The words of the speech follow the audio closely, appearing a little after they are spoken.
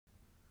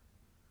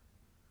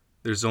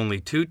There's only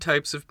two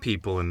types of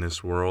people in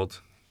this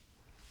world: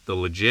 the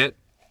legit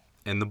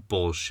and the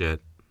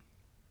bullshit.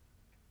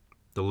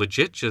 The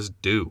legit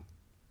just do.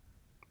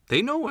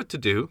 They know what to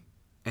do,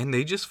 and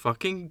they just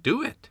fucking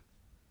do it.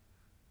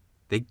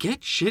 They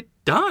get shit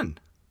done.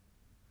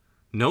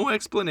 No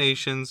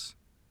explanations,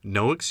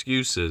 no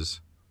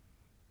excuses.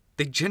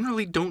 They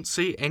generally don't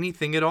say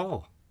anything at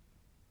all.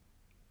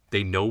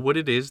 They know what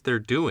it is they're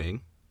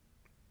doing,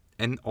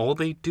 and all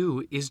they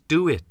do is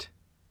do it.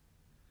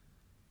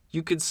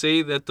 You could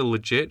say that the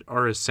legit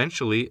are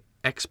essentially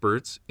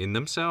experts in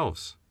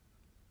themselves.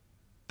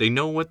 They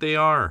know what they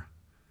are.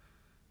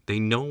 They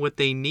know what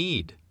they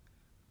need.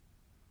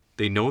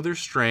 They know their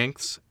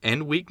strengths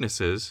and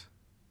weaknesses,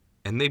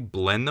 and they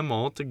blend them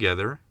all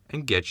together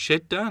and get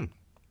shit done.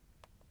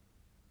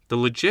 The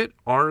legit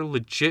are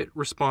legit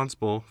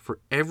responsible for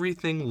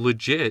everything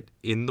legit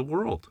in the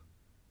world.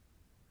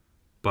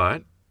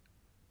 But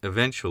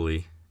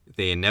eventually,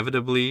 they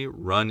inevitably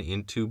run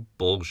into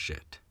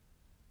bullshit.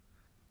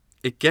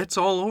 It gets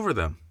all over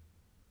them.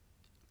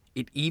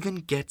 It even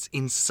gets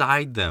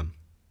inside them.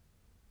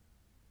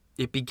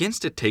 It begins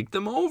to take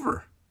them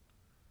over.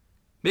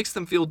 Makes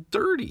them feel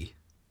dirty.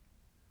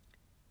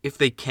 If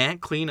they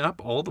can't clean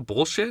up all the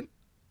bullshit,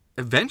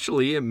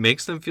 eventually it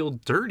makes them feel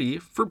dirty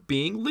for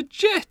being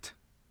legit.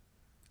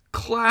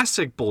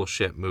 Classic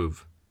bullshit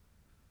move.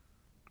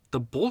 The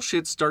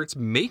bullshit starts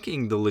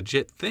making the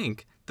legit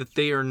think that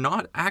they are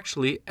not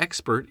actually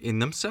expert in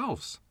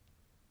themselves.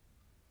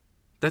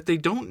 That they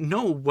don't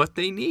know what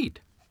they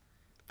need.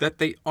 That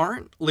they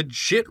aren't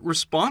legit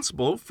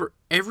responsible for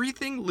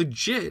everything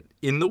legit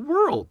in the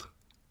world.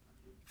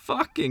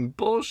 Fucking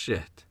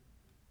bullshit.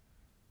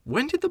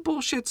 When did the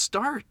bullshit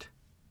start?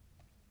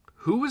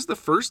 Who was the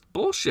first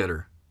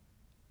bullshitter?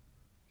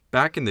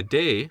 Back in the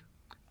day,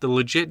 the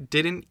legit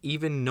didn't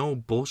even know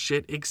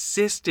bullshit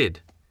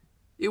existed.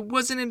 It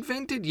wasn't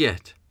invented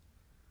yet.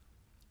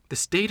 The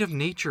state of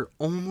nature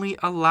only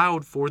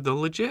allowed for the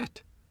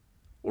legit,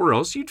 or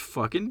else you'd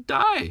fucking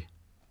die.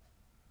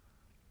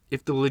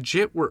 If the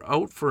legit were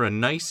out for a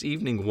nice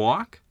evening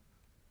walk,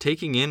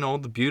 taking in all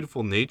the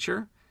beautiful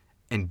nature,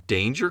 and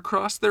danger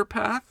crossed their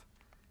path,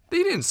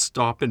 they didn't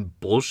stop and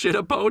bullshit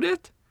about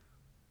it.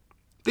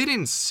 They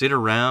didn't sit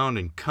around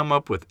and come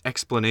up with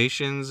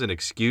explanations and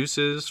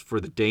excuses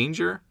for the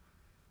danger.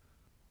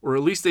 Or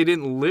at least they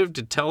didn't live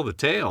to tell the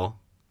tale.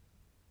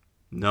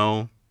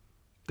 No,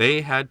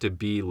 they had to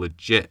be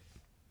legit.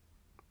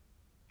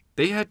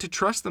 They had to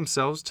trust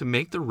themselves to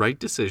make the right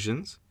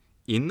decisions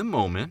in the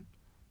moment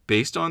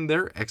based on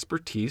their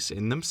expertise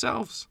in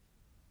themselves.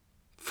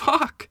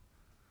 Fuck.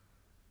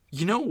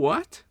 You know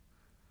what?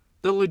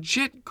 The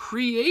legit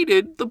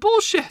created the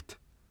bullshit.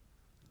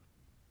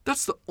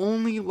 That's the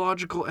only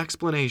logical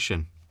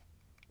explanation.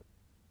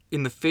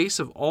 In the face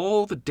of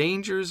all the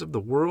dangers of the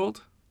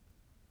world,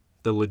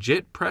 the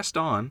legit pressed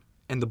on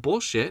and the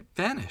bullshit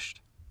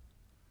vanished.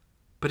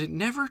 But it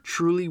never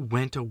truly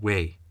went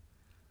away.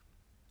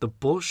 The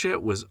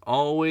bullshit was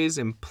always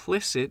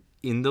implicit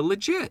in the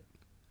legit.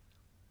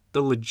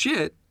 The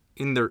legit,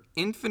 in their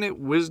infinite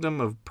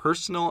wisdom of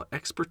personal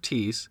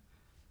expertise,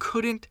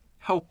 couldn't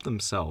help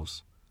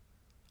themselves.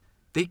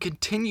 They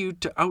continued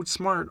to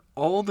outsmart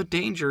all the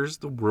dangers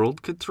the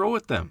world could throw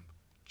at them,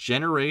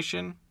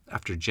 generation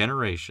after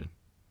generation.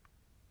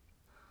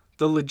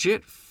 The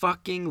legit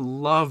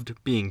fucking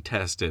loved being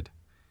tested.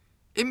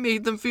 It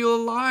made them feel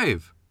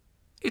alive.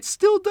 It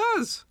still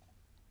does.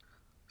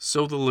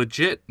 So the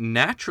legit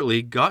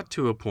naturally got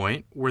to a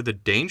point where the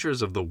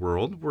dangers of the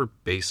world were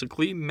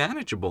basically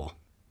manageable.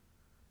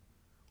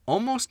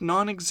 Almost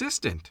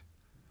non-existent.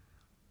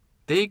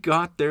 They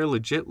got their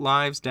legit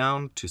lives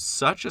down to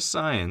such a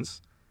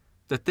science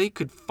that they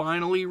could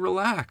finally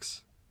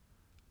relax.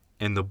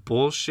 And the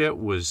bullshit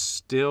was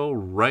still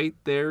right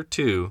there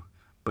too,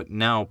 but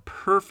now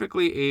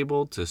perfectly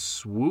able to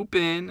swoop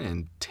in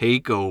and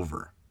take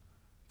over.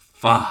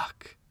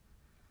 Fuck.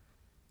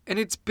 And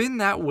it's been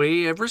that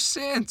way ever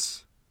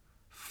since.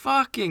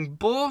 Fucking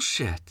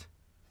bullshit.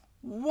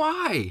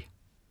 Why?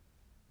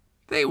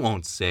 They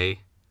won't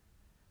say.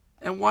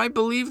 And why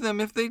believe them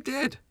if they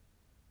did?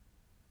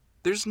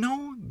 There's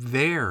no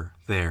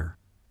there.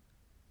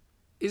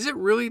 Is it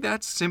really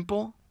that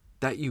simple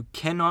that you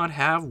cannot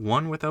have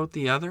one without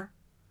the other?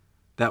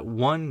 That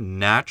one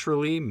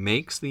naturally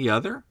makes the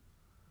other?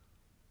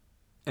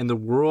 And the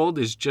world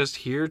is just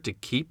here to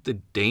keep the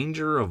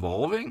danger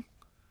evolving?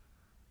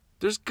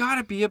 There's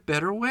gotta be a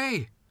better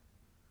way.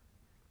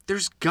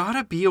 There's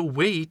gotta be a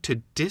way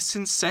to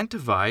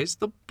disincentivize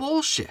the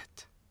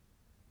bullshit.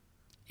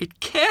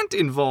 It can't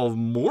involve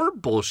more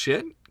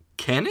bullshit,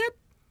 can it?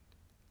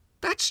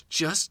 That's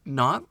just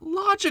not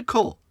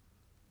logical.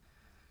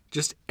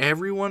 Just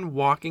everyone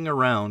walking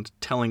around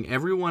telling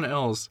everyone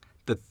else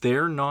that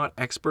they're not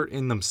expert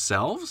in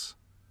themselves?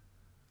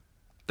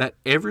 That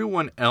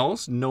everyone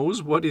else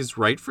knows what is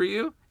right for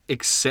you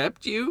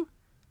except you?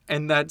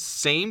 And that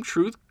same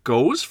truth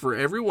goes for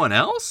everyone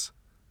else?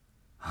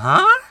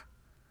 Huh?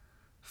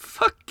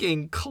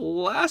 Fucking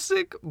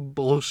classic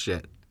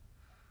bullshit.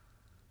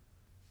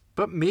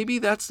 But maybe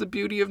that's the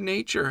beauty of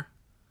nature,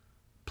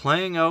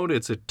 playing out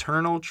its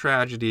eternal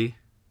tragedy.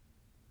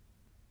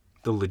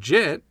 The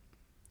legit,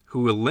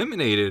 who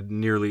eliminated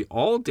nearly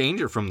all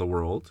danger from the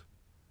world,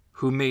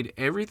 who made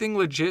everything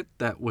legit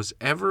that was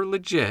ever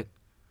legit,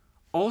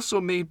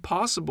 also made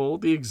possible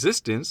the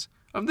existence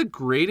of the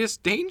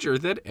greatest danger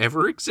that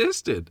ever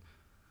existed.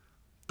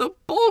 The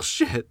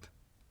bullshit.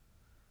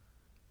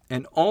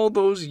 And all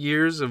those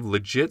years of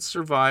legit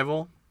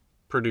survival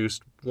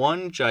produced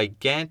one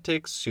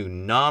gigantic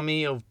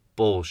tsunami of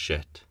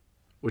bullshit,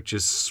 which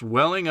is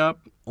swelling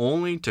up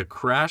only to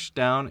crash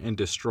down and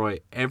destroy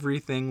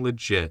everything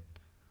legit.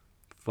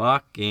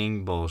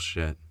 Fucking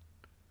bullshit.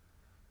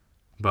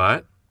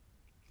 But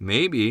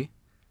maybe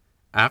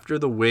after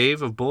the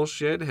wave of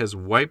bullshit has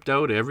wiped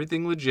out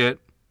everything legit,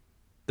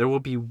 there will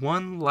be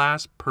one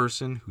last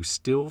person who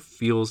still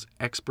feels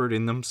expert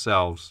in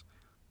themselves,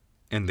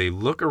 and they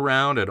look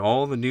around at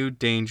all the new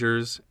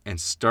dangers and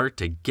start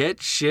to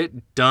get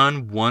shit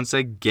done once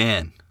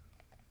again.